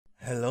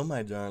Hello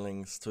my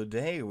darlings,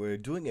 today we're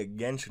doing a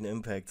Genshin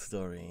Impact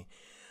story.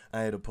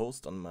 I had a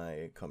post on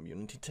my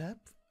community tab,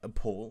 a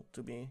poll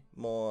to be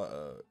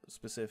more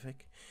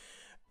specific,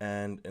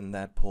 and in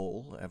that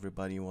poll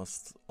everybody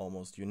was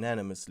almost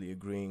unanimously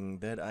agreeing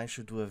that I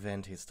should do a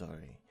Venti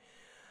story.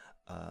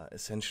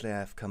 Essentially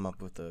I've come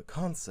up with a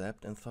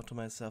concept and thought to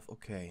myself,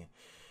 okay,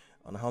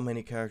 on how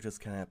many characters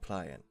can I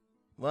apply it?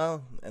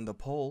 Well, in the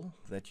poll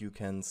that you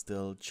can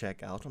still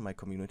check out on my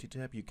community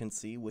tab, you can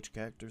see which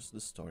characters the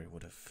story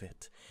would have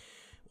fit,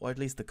 or at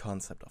least the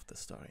concept of the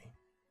story.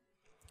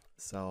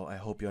 So I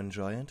hope you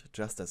enjoy it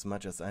just as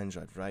much as I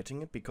enjoyed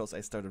writing it, because I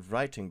started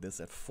writing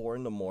this at 4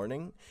 in the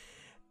morning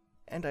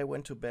and I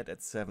went to bed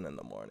at 7 in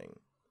the morning.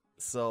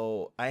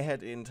 So I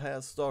had the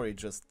entire story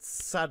just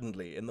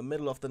suddenly in the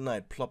middle of the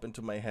night plop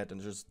into my head and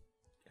just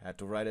had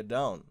to write it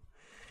down.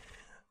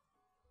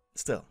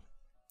 Still,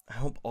 I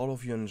hope all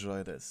of you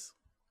enjoy this.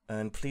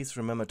 And please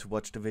remember to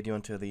watch the video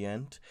until the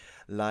end,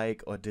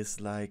 like or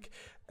dislike,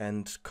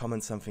 and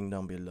comment something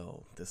down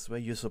below. This way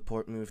you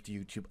support me with the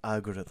YouTube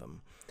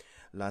algorithm.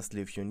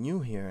 Lastly, if you're new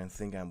here and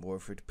think I'm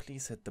worth it,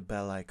 please hit the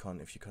bell icon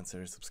if you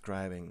consider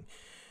subscribing,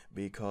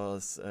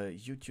 because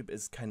YouTube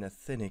is kinda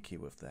finicky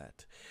with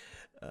that.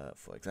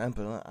 For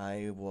example,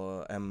 I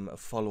am a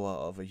follower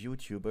of a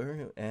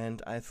YouTuber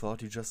and I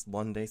thought he just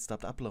one day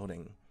stopped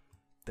uploading.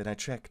 Then I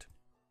checked.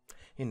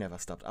 He never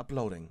stopped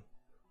uploading.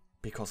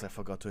 Because I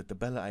forgot to hit the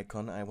bell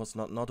icon, I was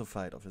not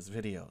notified of his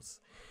videos.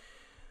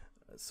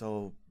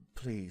 So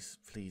please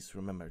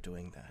remember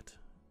doing that.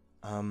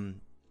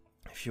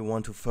 If you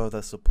want to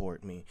further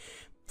support me,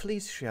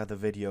 please share the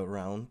video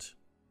around.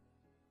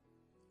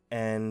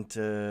 And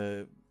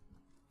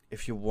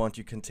if you want,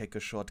 you can take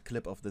a short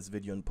clip of this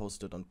video and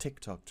post it on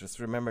TikTok. Just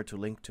remember to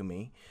link to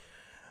me.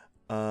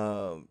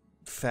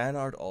 Fan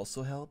art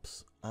also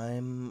helps.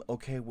 I'm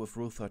okay with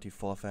Rule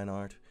 34 fan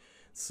art,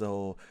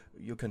 so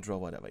you can draw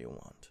whatever you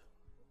want.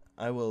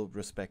 I will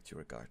respect you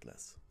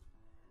regardless.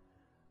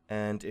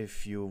 And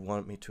if you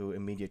want me to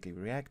immediately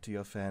react to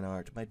your fan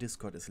art, my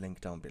Discord is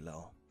linked down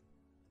below.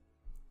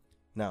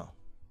 Now,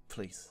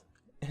 please,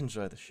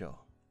 enjoy the show.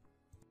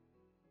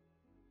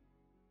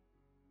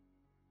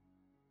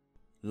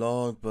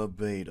 Lord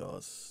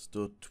Barbados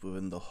stood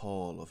within the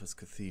hall of his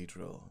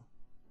cathedral,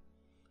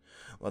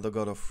 while the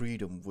god of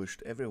freedom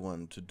wished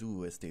everyone to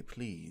do as they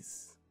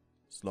please,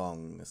 as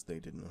long as they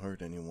didn't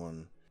hurt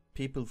anyone.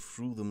 People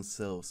threw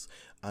themselves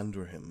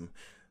under him,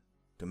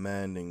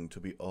 demanding to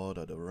be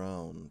ordered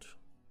around.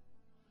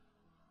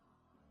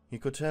 He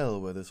could tell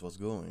where this was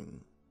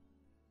going,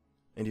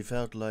 and he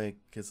felt like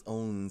his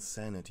own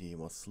sanity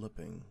was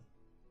slipping.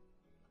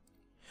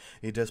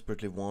 He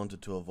desperately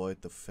wanted to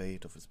avoid the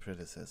fate of his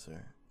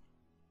predecessor,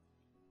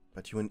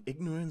 but when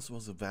ignorance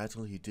was a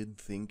battle he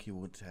didn't think he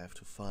would have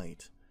to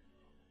fight.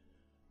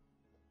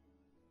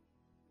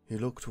 He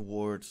looked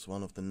towards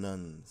one of the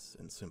nuns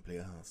and simply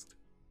asked,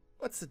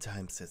 "What's the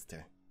time,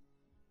 sister?"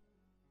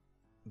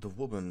 The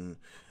woman,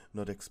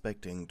 not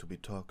expecting to be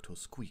talked to,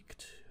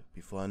 squeaked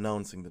before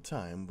announcing the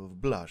time with a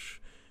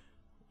blush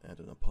and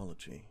an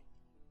apology.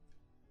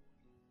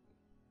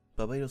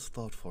 Barbados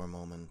thought for a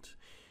moment.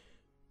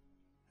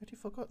 Had he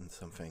forgotten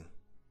something?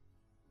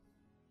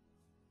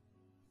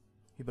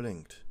 He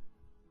blinked.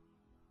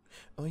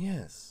 Oh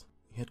yes,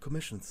 he had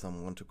commissioned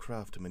someone to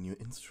craft him a new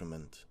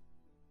instrument.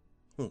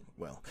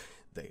 Well,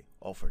 they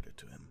offered it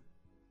to him.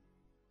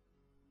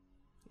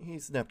 He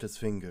snapped his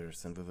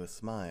fingers, and with a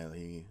smile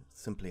he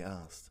simply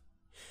asked,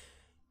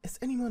 "Is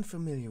anyone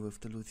familiar with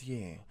the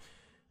luthier?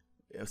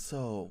 If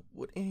so,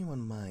 would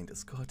anyone mind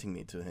escorting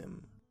me to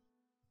him?"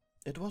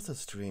 It was a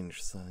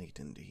strange sight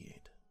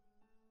indeed.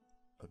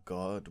 A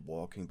god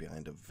walking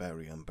behind a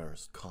very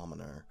embarrassed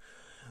commoner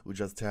who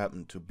just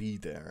happened to be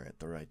there at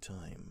the right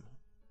time.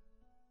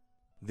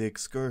 The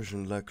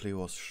excursion luckily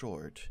was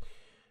short,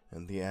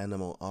 and the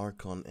animal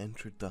Archon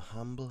entered the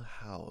humble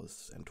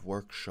house and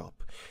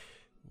workshop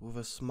with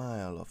a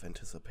smile of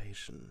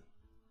anticipation.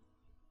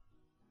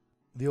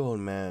 The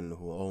old man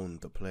who owned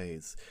the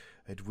place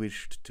had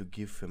wished to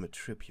give him a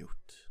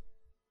tribute,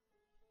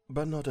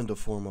 but not in the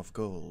form of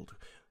gold,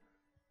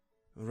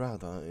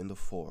 rather in the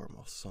form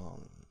of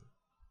song.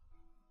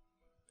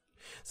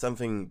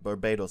 Something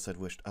Barbados had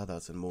wished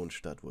others in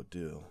Mondstadt would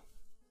do.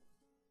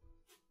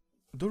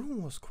 The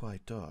room was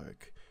quite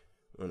dark,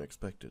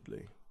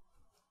 unexpectedly.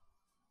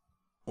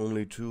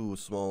 Only 2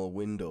 small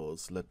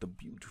windows let the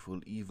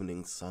beautiful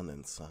evening sun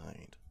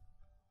inside.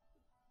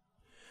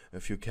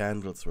 A few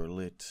candles were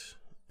lit,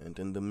 and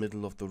in the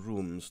middle of the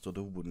room stood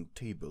a wooden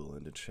table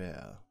and a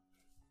chair.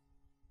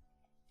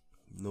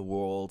 The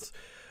walls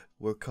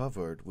were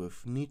covered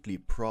with neatly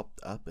propped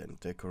up and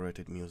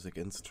decorated music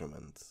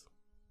instruments.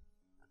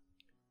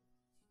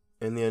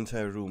 And the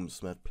entire room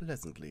smelled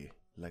pleasantly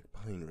like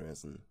pine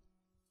resin.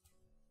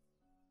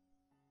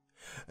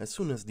 As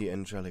soon as the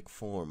angelic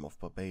form of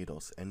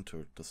Barbados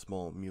entered the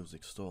small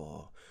music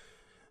store,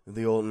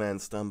 the old man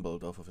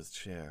stumbled off of his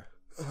chair.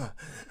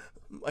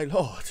 "My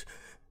lord,"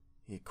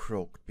 he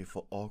croaked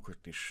before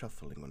awkwardly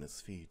shuffling on his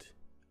feet.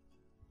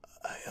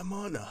 "I am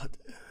honored.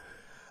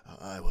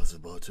 I was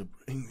about to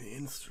bring the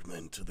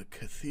instrument to the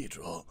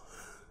cathedral.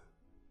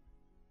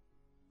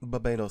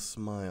 Barbados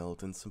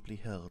smiled and simply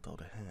held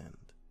out a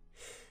hand.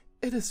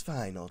 It is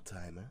fine,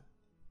 old-timer.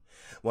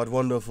 What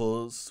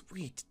wonderful,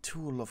 sweet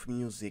tool of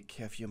music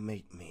have you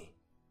made me?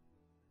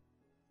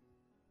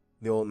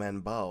 The old man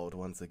bowed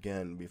once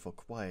again before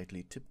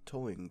quietly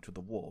tiptoeing to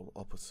the wall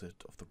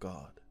opposite of the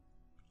god.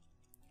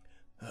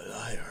 A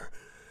lyre,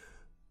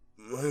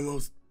 my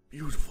most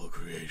beautiful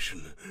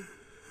creation,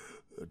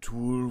 a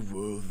tool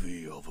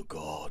worthy of a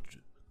god.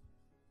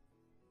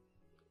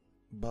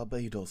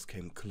 Barbados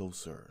came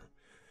closer,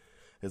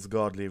 his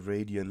godly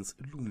radiance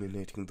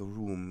illuminating the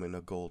room in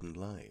a golden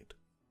light.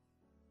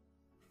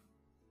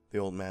 The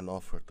old man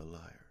offered the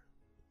lyre.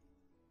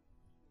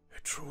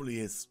 It truly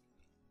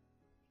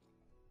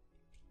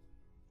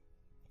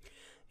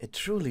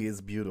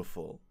is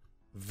beautiful.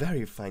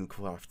 Very fine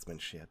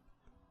craftsmanship,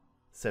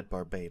 said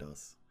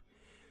Barbados,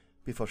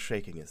 before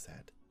shaking his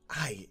head.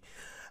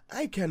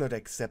 I cannot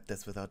accept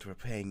this without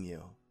repaying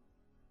you.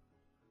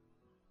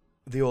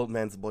 The old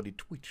man's body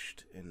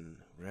twitched in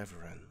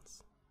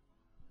reverence.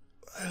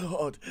 My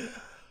lord,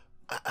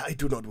 I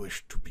do not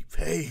wish to be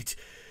paid,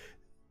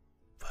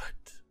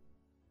 but...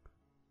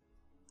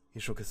 He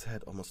shook his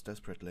head almost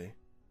desperately.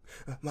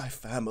 My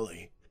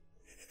family,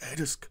 it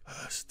is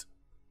cursed.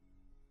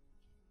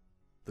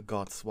 The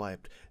god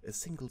swiped a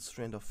single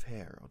strand of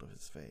hair out of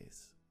his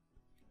face.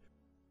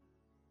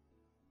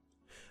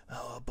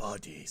 Our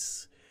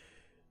bodies,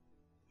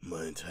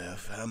 my entire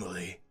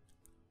family,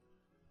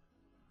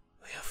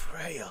 we are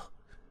frail.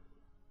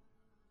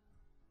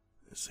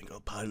 A single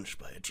punch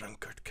by a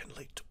drunkard can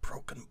lead to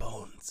broken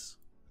bones.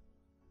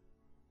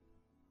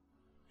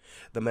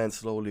 The man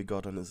slowly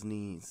got on his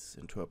knees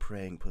into a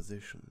praying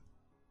position.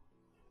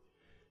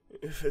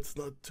 If it's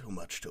not too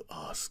much to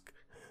ask,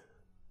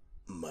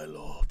 my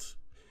lord,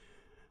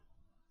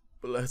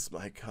 bless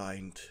my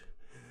kind,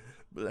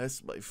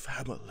 bless my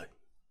family.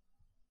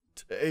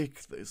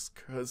 Take this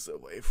curse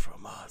away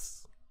from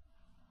us.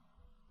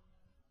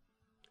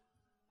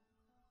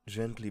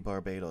 Gently,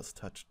 Barbados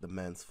touched the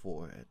man's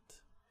forehead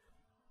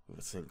with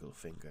a single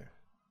finger.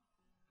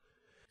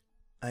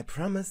 I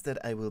promise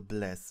that I will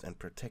bless and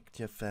protect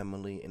your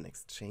family in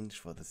exchange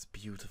for this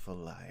beautiful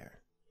lyre.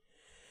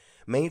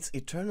 May its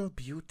eternal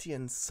beauty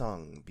and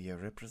song be a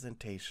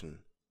representation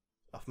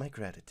of my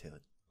gratitude.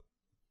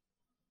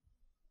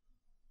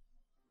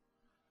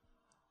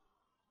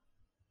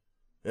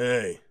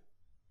 Hey,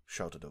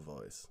 shouted a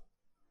voice.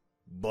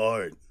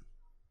 Bart.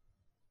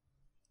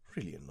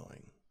 Really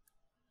annoying.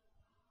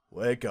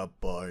 Wake up,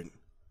 Bart.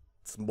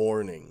 It's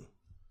morning.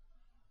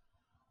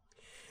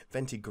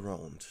 Venti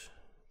groaned.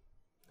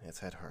 His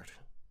head hurt.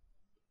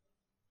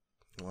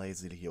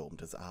 Lazily he opened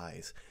his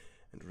eyes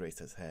and raised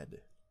his head.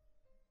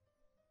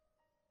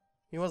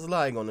 He was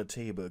lying on a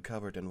table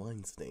covered in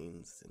wine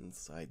stains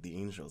inside the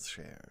angel's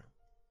chair.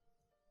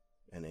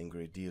 An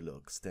angry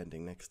Dialog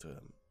standing next to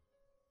him.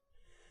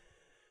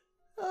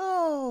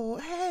 Oh,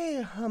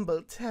 hey,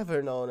 humble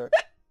tavern owner.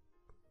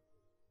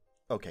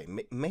 Okay,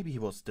 maybe he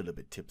was still a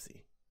bit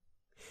tipsy.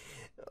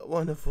 A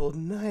wonderful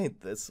night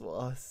this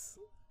was.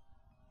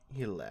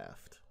 He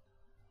laughed.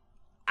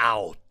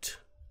 Out!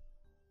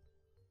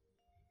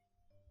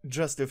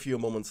 Just a few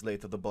moments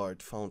later, the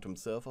bard found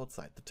himself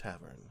outside the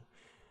tavern,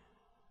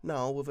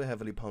 now with a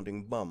heavily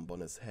pounding bump on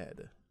his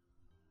head.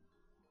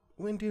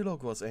 When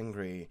Dialog was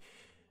angry,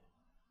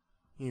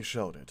 he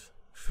showed it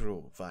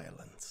through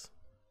violence.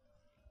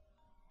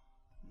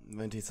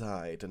 Venti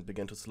sighed and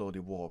began to slowly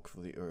walk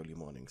through the early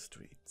morning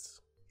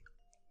streets.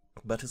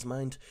 But his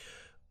mind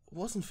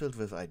wasn't filled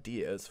with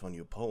ideas for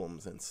new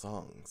poems and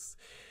songs.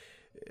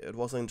 It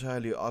was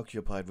entirely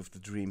occupied with the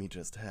dream he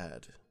just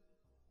had.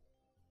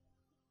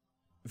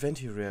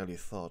 Venti rarely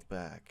thought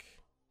back.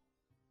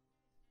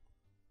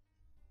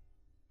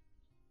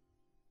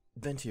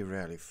 Venti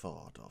rarely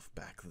thought of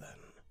back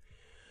then,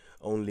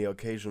 only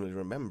occasionally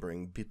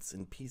remembering bits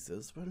and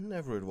pieces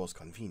whenever it was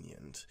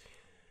convenient.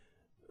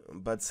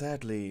 But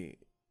sadly,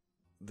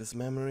 this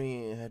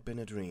memory had been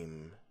a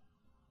dream.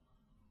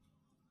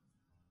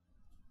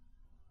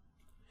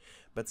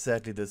 But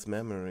sadly, this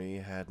memory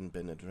hadn't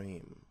been a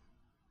dream.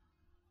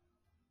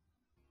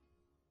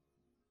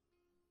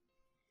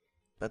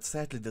 But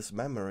sadly, this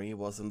memory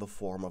was in the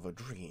form of a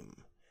dream,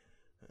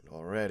 and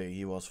already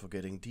he was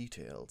forgetting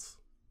details.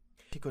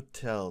 He could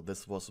tell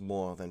this was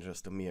more than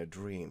just a mere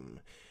dream,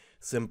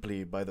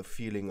 simply by the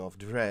feeling of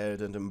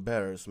dread and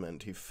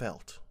embarrassment he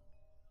felt.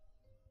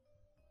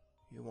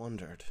 He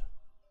wondered,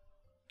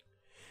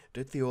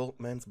 did the old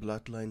man's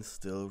bloodline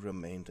still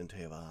remain in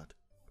Tevat?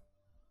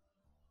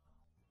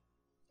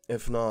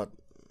 If not,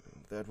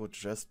 that would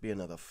just be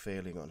another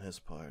failing on his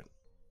part.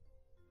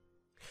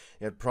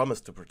 He had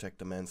promised to protect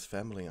the man's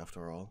family,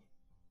 after all.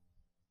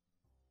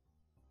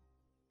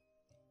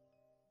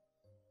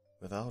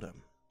 Without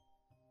him,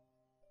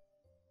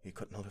 he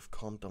could not have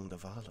calmed down the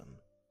Valen.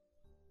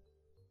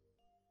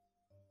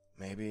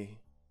 Maybe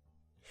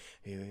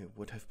he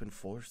would have been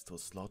forced to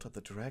slaughter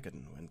the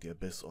dragon when the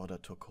Abyss Order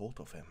took hold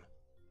of him.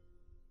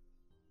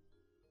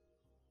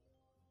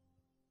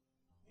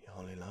 He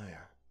holy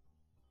liar.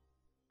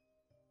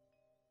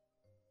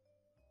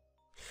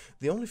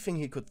 The only thing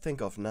he could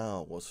think of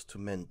now was to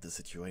mend the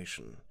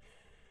situation,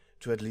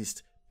 to at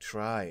least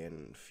try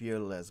and feel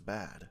less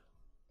bad.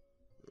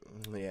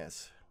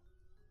 Yes,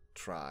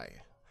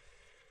 try.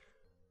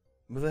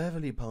 With a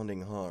heavily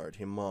pounding heart,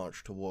 he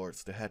marched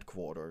towards the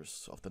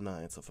headquarters of the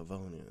Knights of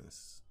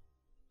Avengers.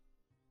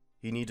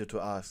 He needed to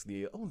ask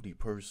the only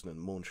person in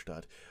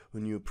Mondstadt who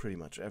knew pretty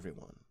much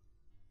everyone.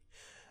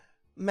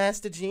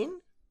 Master Jean?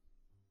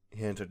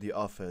 He entered the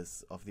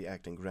office of the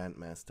acting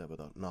Grandmaster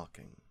without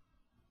knocking.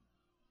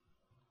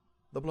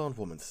 The blonde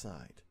woman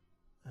sighed.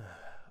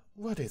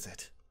 What is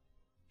it?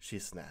 She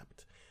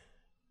snapped.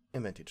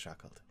 And Venti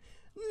chuckled.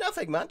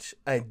 Nothing much.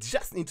 I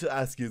just need to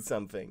ask you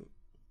something.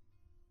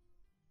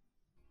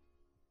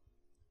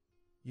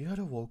 You had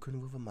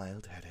awoken with a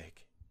mild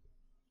headache.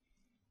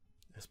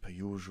 As per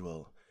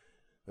usual,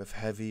 with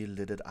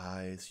heavy-lidded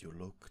eyes, you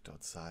looked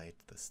outside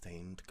the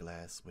stained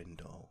glass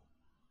window.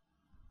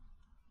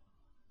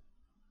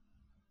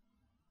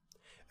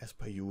 As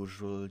per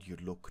usual, you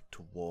looked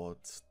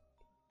towards...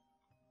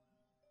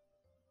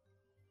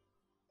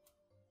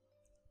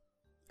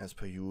 As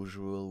per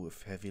usual,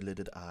 with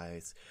heavy-lidded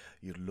eyes,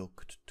 you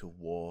looked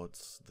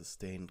towards the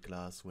stained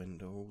glass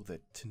window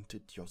that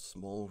tinted your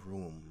small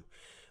room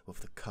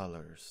with the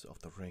colors of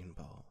the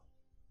rainbow.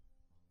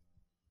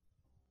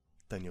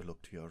 Then you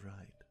looked to your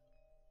right.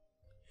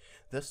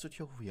 There stood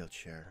your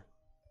wheelchair.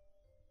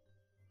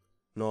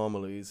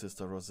 Normally,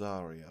 Sister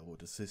Rosaria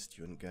would assist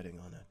you in getting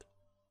on it,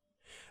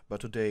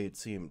 but today it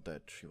seemed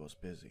that she was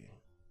busy.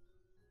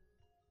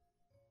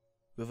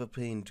 With a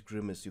pained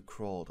grimace, you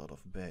crawled out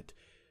of bed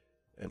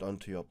and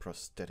onto your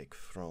prosthetic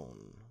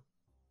throne.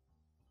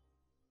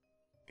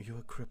 You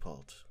were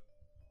crippled.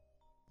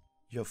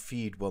 Your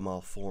feet were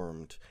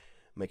malformed,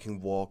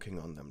 making walking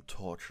on them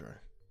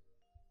torture.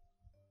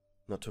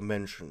 Not to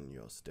mention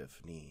your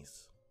stiff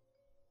knees.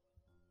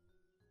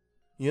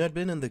 You had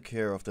been in the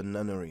care of the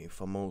nunnery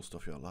for most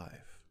of your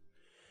life,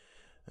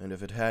 and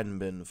if it hadn't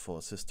been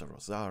for Sister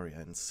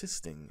Rosaria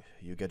insisting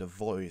you get a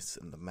voice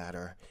in the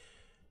matter,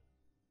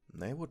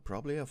 they would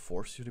probably have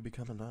forced you to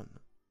become a nun.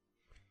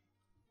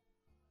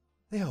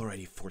 They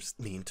already forced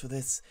me into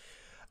this.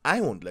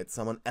 I won't let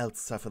someone else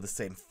suffer the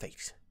same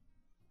fate,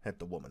 had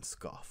the woman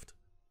scoffed.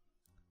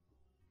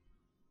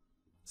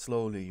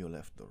 Slowly you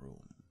left the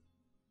room,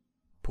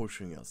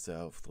 pushing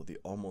yourself through the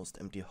almost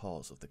empty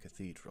halls of the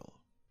cathedral.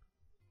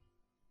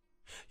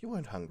 You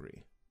weren't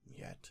hungry,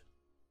 yet.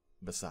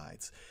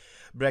 Besides,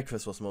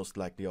 breakfast was most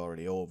likely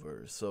already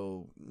over,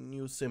 so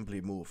you simply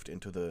moved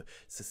into the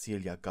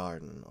Cecilia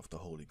garden of the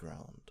holy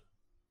ground.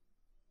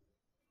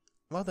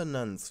 While the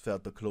nuns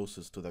felt the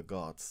closest to the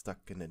gods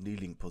stuck in a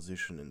kneeling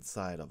position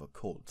inside of a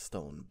cold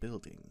stone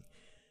building,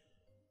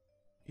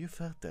 you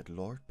felt that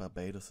Lord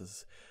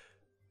Barbados's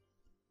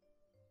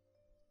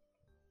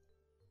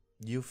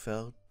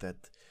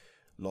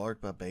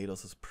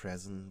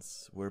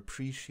presence were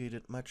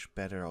appreciated much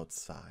better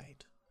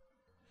outside,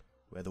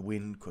 where the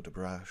wind could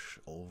brush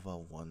over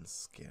one's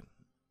skin.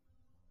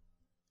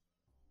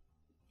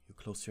 You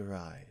closed your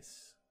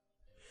eyes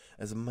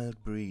as a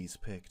mild breeze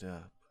picked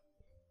up,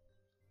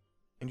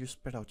 and you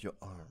spread out your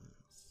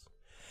arms,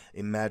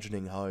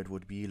 imagining how it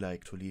would be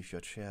like to leave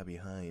your chair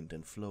behind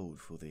and float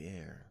through the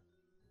air.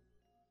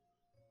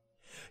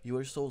 You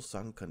were so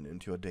sunken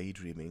into your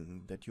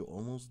daydreaming that you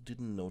almost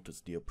didn't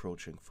notice the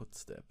approaching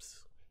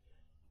footsteps.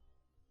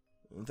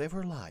 They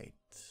were light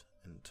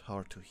and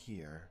hard to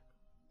hear,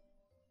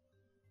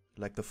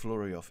 like the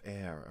flurry of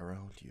air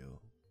around you.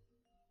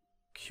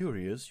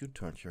 Curious, you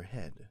turned your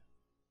head.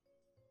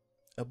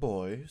 A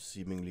boy,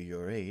 seemingly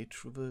your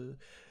age, with a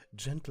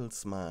gentle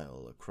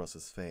smile across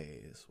his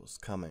face, was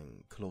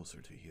coming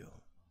closer to you.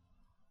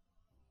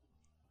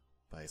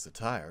 By his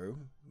attire,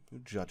 you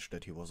judged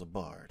that he was a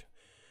bard.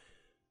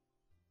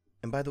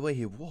 And by the way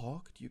he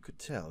walked, you could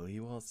tell he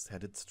was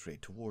headed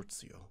straight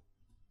towards you.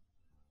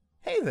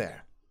 Hey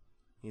there,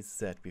 he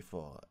said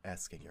before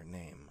asking your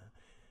name.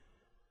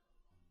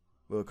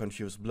 With a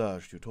confused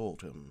blush, you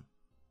told him.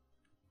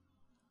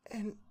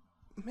 And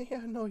may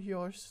I know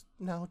yours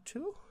now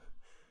too?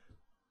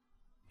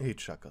 He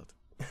chuckled.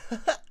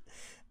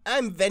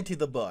 I'm Venti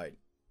the Bard.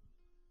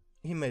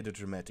 He made a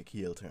dramatic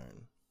heel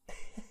turn.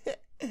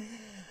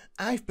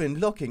 I've been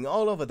looking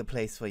all over the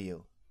place for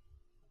you.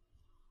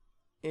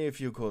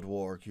 If you could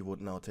walk, you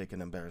would now take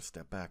an embarrassed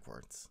step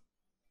backwards.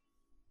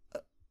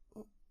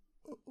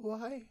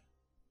 Why?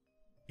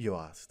 You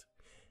asked.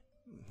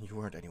 You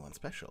weren't anyone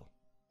special.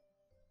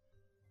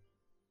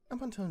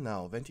 Up until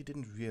now, Venti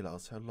didn't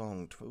realize how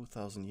long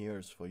 2,000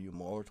 years for you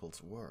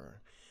mortals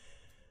were.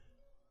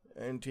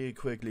 And he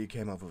quickly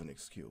came up with an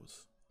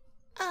excuse.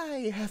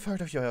 I have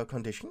heard of your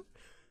condition,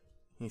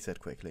 he said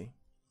quickly.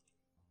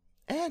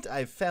 And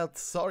I felt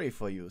sorry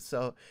for you,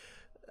 so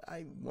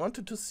I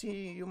wanted to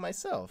see you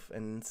myself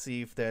and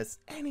see if there's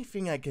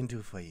anything I can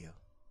do for you.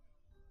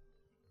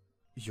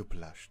 You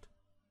blushed.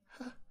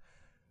 Huh?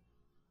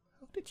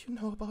 How did you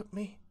know about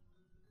me?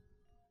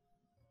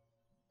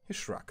 He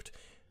shrugged.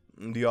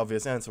 The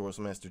obvious answer was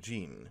Master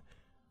Jean.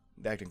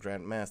 The acting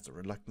Grand Master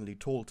reluctantly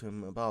told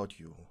him about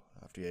you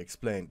after he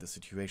explained the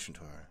situation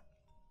to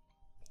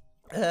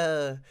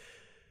her.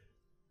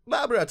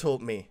 Barbara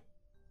told me.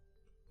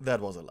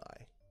 That was a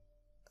lie.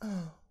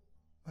 Oh,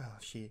 well,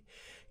 she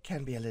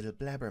can be a little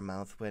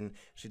blabbermouth when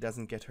she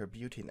doesn't get her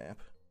beauty nap.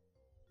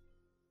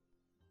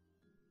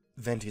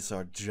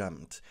 Ventisar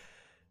jumped.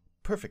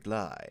 Perfect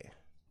lie.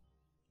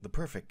 The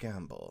perfect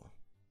gamble.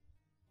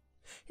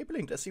 He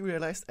blinked as he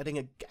realized adding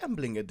a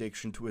gambling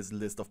addiction to his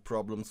list of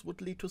problems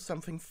would lead to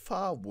something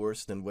far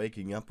worse than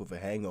waking up with a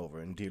hangover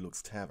in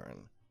Deluxe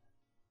Tavern.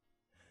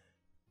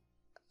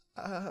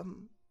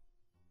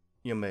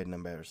 You made an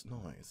embarrassed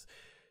noise.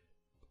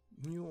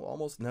 You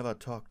almost never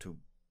talk to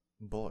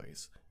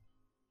boys.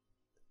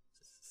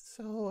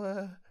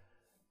 So,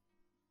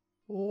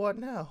 what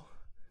now?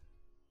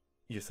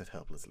 You said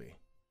helplessly.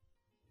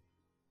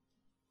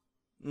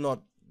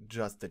 Not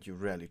just that you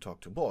rarely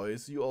talk to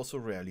boys, you also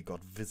rarely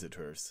got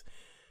visitors,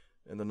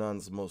 and the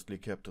nuns mostly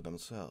kept to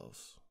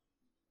themselves.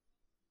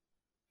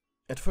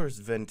 At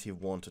first, Venti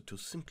wanted to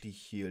simply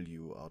heal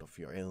you out of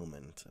your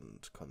ailment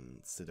and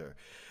consider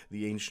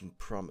the ancient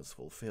promise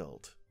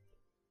fulfilled.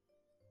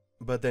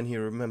 But then he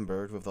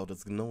remembered, without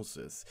its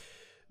gnosis,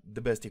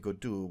 the best he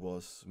could do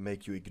was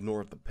make you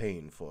ignore the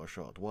pain for a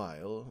short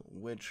while,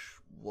 which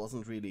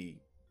wasn't really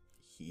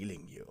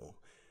healing you.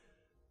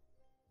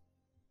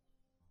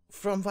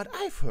 From what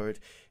I've heard,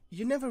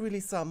 you never really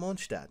saw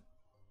Mondstadt.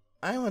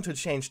 I want to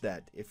change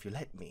that, if you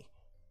let me.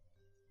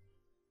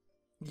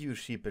 You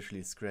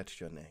sheepishly scratched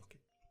your neck.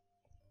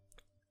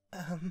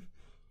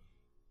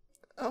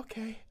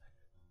 Okay.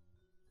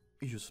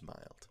 You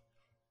smiled,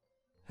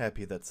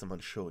 happy that someone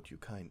showed you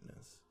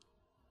kindness.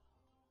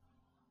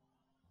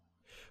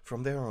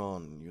 From there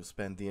on, you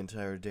spent the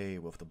entire day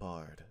with the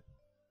bard.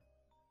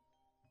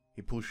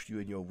 He pushed you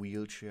in your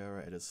wheelchair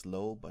at a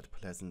slow but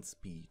pleasant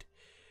speed,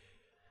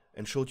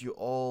 and showed you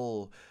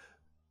all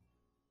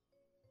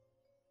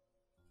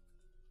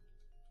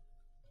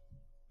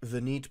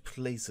the neat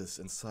places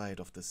inside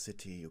of the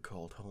city you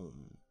called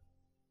home.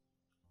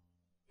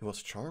 He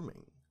was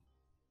charming,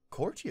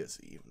 courteous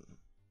even.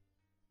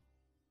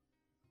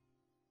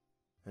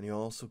 And he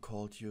also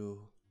called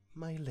you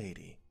my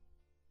lady,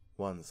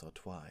 once or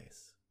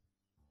twice.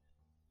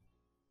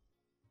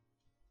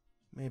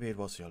 Maybe it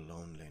was your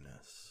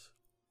loneliness,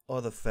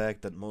 or the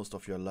fact that most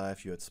of your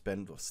life you had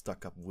spent with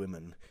stuck-up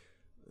women.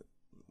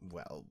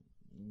 Well,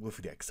 with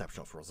the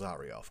exception of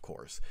Rosaria, of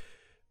course.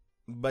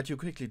 But you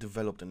quickly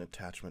developed an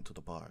attachment to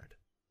the bard.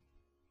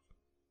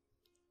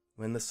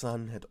 When the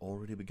sun had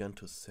already begun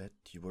to set,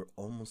 you were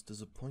almost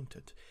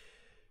disappointed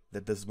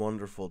that this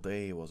wonderful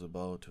day was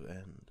about to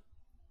end.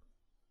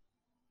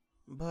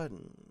 But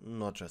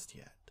not just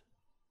yet.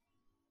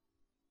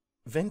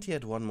 Venti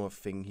had one more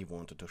thing he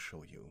wanted to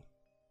show you.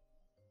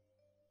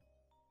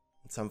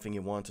 Something he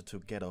wanted to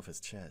get off his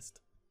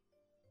chest.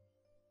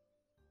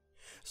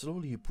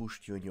 Slowly he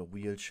pushed you in your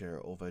wheelchair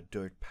over a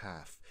dirt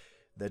path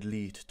that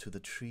led to the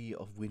Tree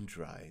of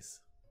Windrise,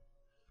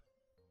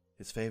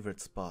 his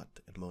favorite spot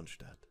in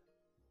Mondstadt.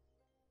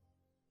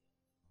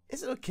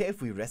 Is it okay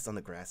if we rest on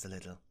the grass a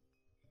little?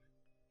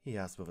 He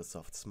asked with a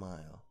soft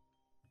smile.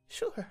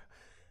 Sure,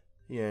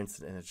 he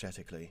answered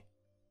energetically.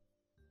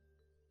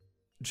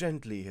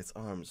 Gently his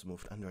arms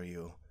moved under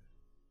you,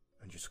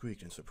 and you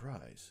squeaked in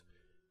surprise.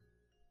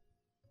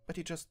 But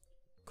he just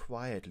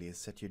quietly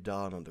set you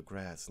down on the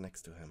grass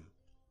next to him.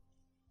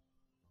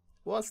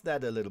 Was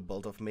that a little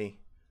bold of me?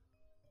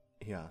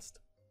 He asked.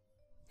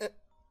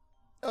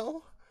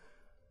 Oh?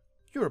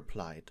 You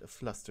replied, a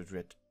flustered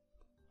red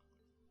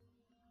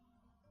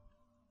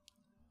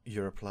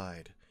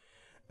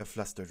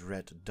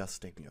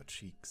dusting your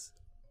cheeks.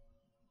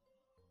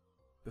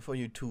 Before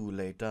you two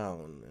lay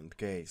down and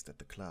gazed at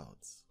the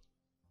clouds.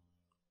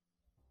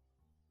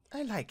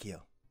 I like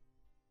you,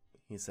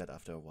 he said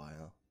after a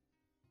while.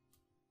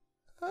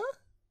 Huh?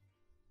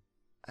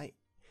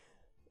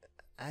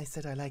 I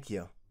said I like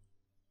you.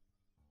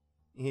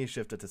 He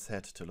shifted his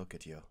head to look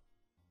at you.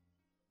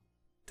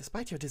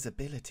 Despite your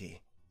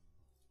disability,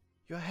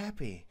 you're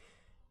happy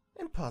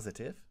and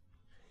positive,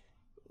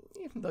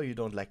 even though you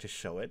don't like to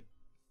show it.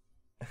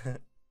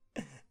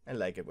 I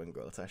like it when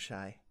girls are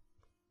shy.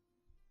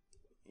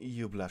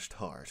 You blushed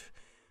hard.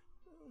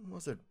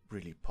 Was it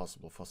really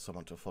possible for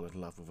someone to fall in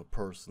love with a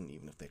person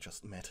even if they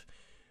just met?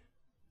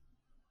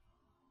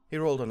 He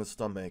rolled on his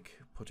stomach,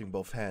 putting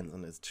both hands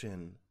on his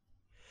chin.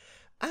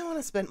 I want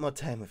to spend more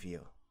time with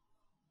you.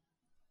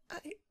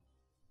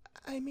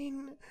 I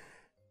mean...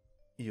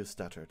 You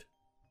stuttered.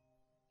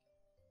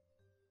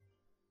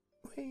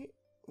 We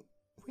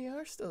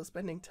are still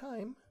spending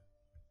time.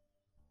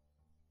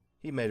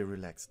 He made a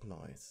relaxed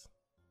noise.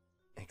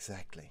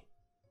 Exactly.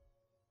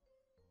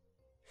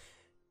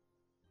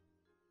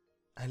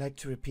 I'd like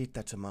to repeat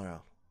that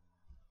tomorrow.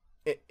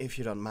 If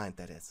you don't mind,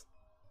 that is.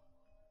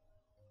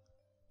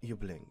 You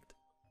blinked.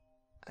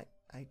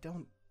 I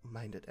don't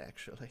mind it,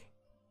 actually.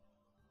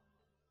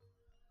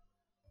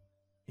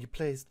 You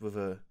played with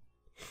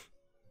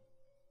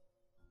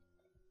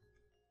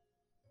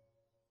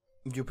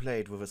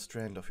a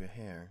strand of your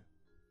hair.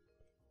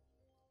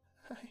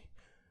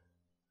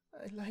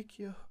 I like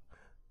you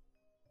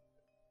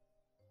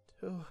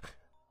too,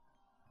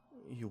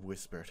 you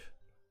whispered.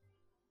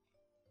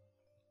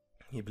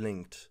 He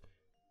blinked.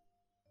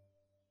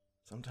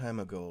 Some time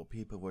ago,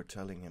 people were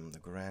telling him the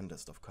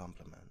grandest of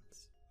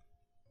compliments.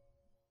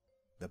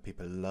 That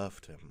people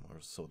loved him, or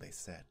so they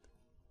said.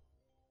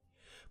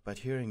 But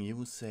hearing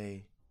you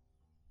say,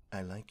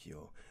 I like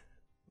you,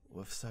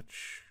 with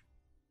such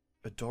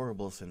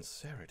adorable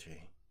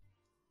sincerity,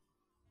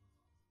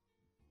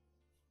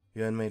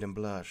 you had made him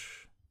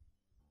blush,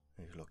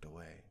 and he looked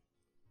away.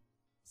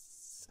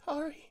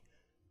 Sorry,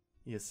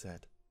 you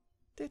said.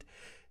 Did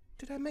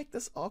I make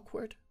this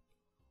awkward?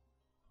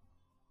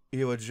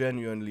 You were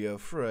genuinely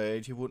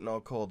afraid he would now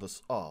call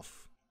this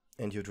off,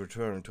 and you'd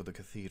return to the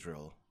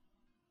cathedral.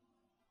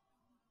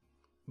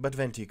 But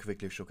Venti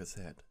quickly shook his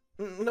head.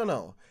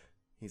 No,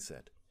 he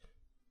said.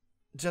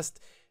 Just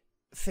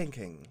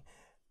thinking.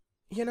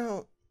 You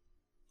know,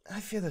 I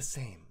feel the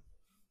same.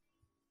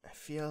 I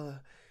feel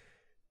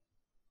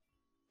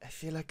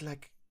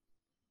like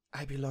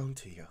I belong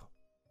to you.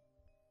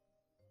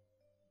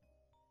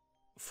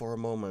 For a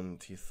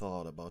moment he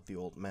thought about the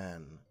old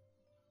man.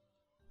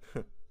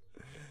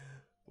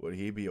 Would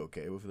he be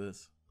okay with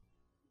this?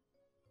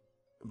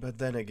 But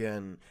then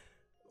again,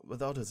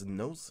 without his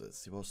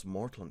gnosis, he was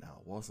mortal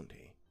now, wasn't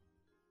he?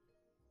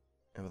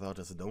 And without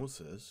his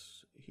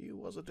gnosis, he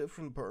was a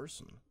different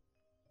person.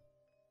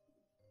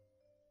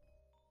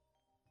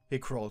 He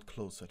crawled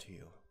closer to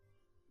you.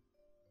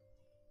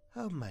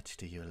 How much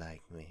do you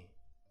like me?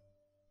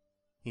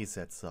 He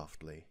said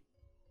softly.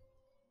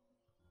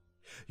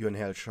 You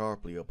inhaled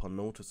sharply upon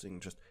noticing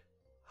just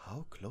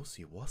how close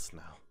he was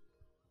now.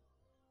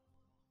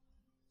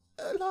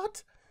 A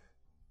lot,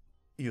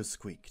 you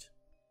squeaked.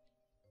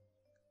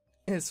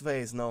 His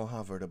face now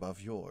hovered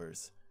above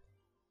yours,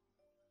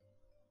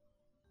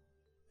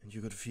 and you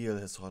could feel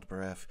his hot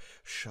breath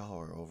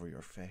shower over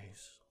your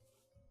face.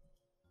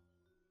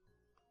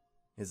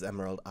 His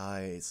emerald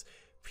eyes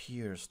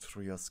pierced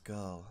through your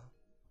skull.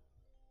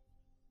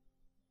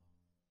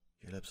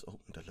 Your lips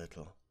opened a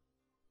little,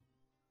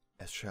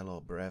 as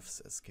shallow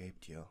breaths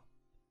escaped you.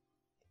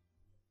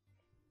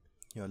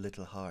 Your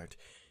little heart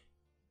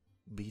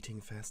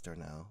beating faster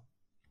now.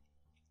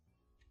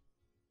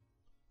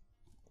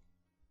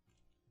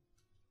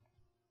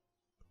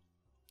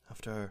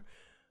 After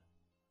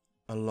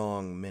a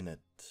long minute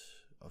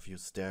of you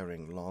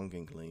staring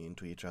longingly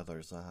into each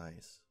other's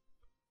eyes,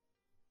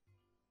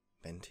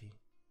 Venti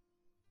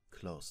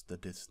closed the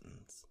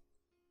distance.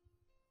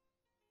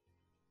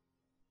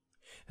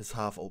 His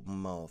half-open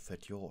mouth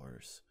at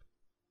yours,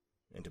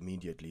 and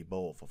immediately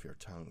both of your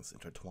tongues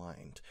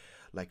intertwined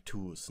like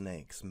two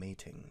snakes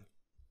mating.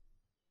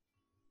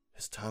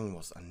 His tongue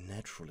was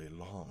unnaturally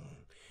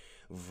long,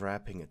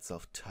 wrapping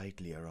itself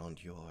tightly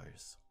around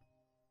yours.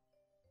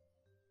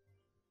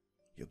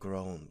 You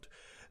groaned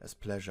as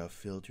pleasure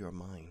filled your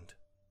mind.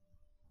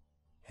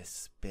 His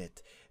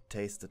spit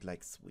tasted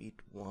like sweet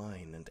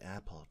wine and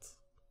apples.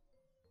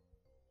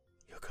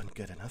 You couldn't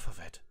get enough of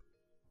it.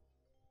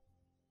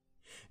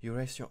 You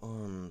raised your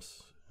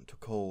arms and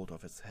took hold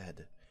of his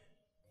head,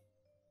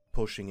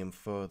 pushing him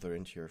further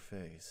into your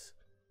face.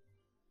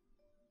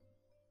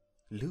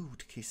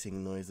 Lewd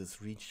kissing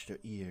noises reached your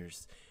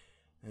ears,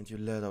 and you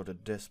let out a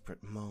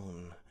desperate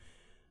moan.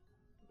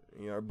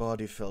 Your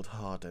body felt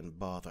hot and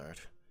bothered,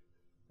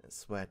 and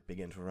sweat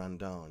began to run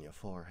down your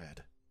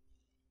forehead.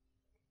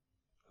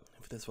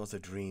 If this was a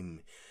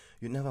dream,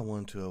 you'd never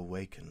want to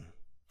awaken.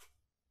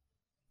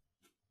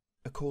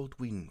 A cold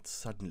wind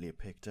suddenly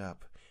picked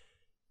up,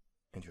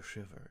 and you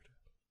shivered.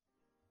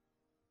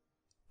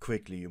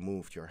 Quickly you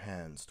moved your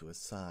hands to his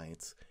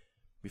sides,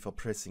 before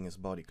pressing his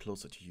body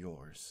closer to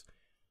yours,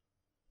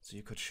 so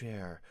you could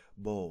share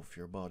both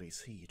your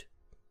body's heat.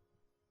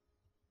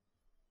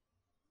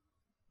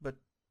 But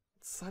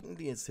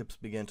suddenly his hips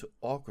began to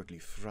awkwardly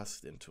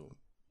thrust into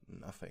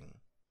nothing.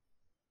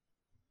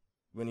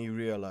 When he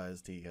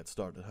realized he had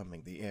started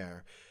humming the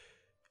air,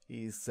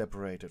 he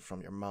separated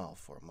from your mouth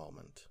for a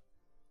moment.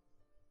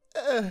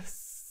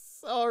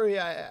 Sorry,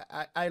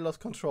 I lost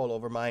control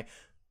over my...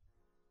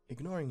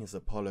 Ignoring his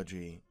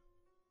apology,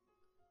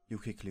 you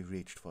quickly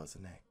reached for his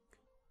neck,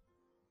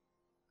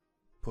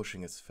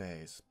 pushing his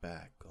face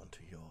back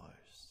onto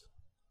yours.